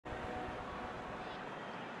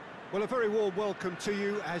Well, a very warm welcome to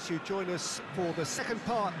you as you join us for the second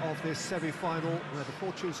part of this semi-final, where the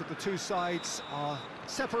fortunes of the two sides are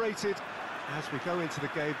separated as we go into the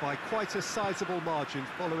game by quite a sizable margin,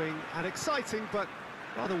 following an exciting but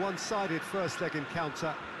rather one-sided first leg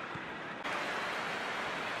encounter.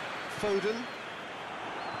 Foden.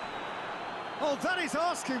 Oh, that is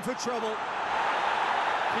asking for trouble.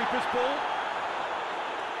 Keeper's ball.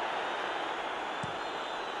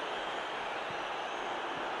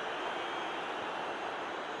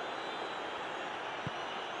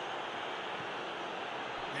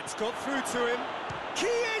 It's got through to him.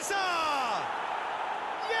 Chiesa!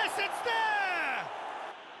 Yes, it's there!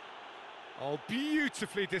 Oh,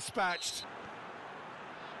 beautifully dispatched.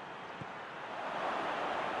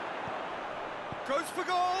 Goes for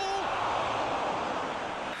goal!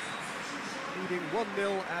 Leading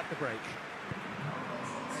 1-0 at the break.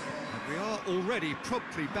 And we are already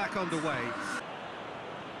promptly back underway.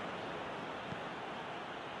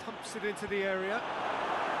 Pumps it into the area.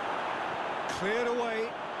 Cleared away.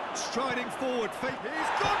 Striding forward,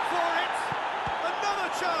 he's gone for it! Another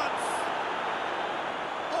chance!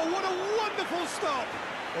 Oh, what a wonderful stop!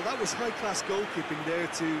 Well, that was high-class goalkeeping there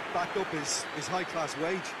to back up his high-class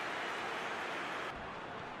wage.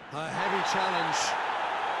 A heavy challenge.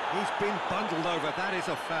 He's been bundled over, that is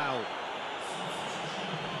a foul.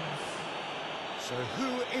 So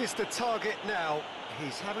who is the target now?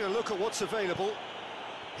 He's having a look at what's available.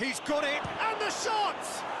 He's got it, and the shot!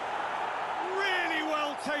 Really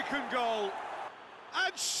well taken goal.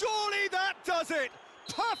 And surely that does it.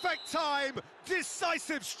 Perfect time,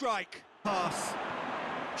 decisive strike. Pass.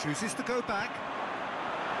 Chooses to go back.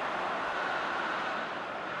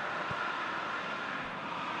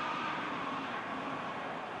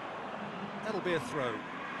 That'll be a throw.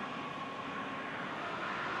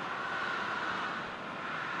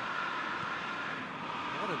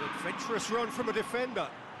 What an adventurous run from a defender.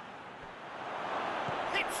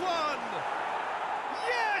 Hits one!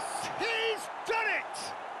 Yes, he's done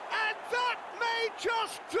it! And that may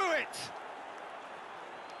just do it!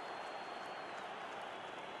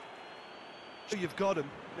 You've got him,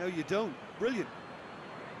 no you don't. Brilliant.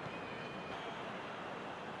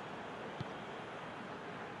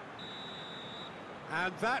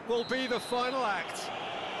 And that will be the final act.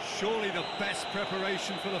 Surely the best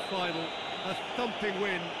preparation for the final. A thumping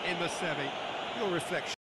win in the semi. Your reflection.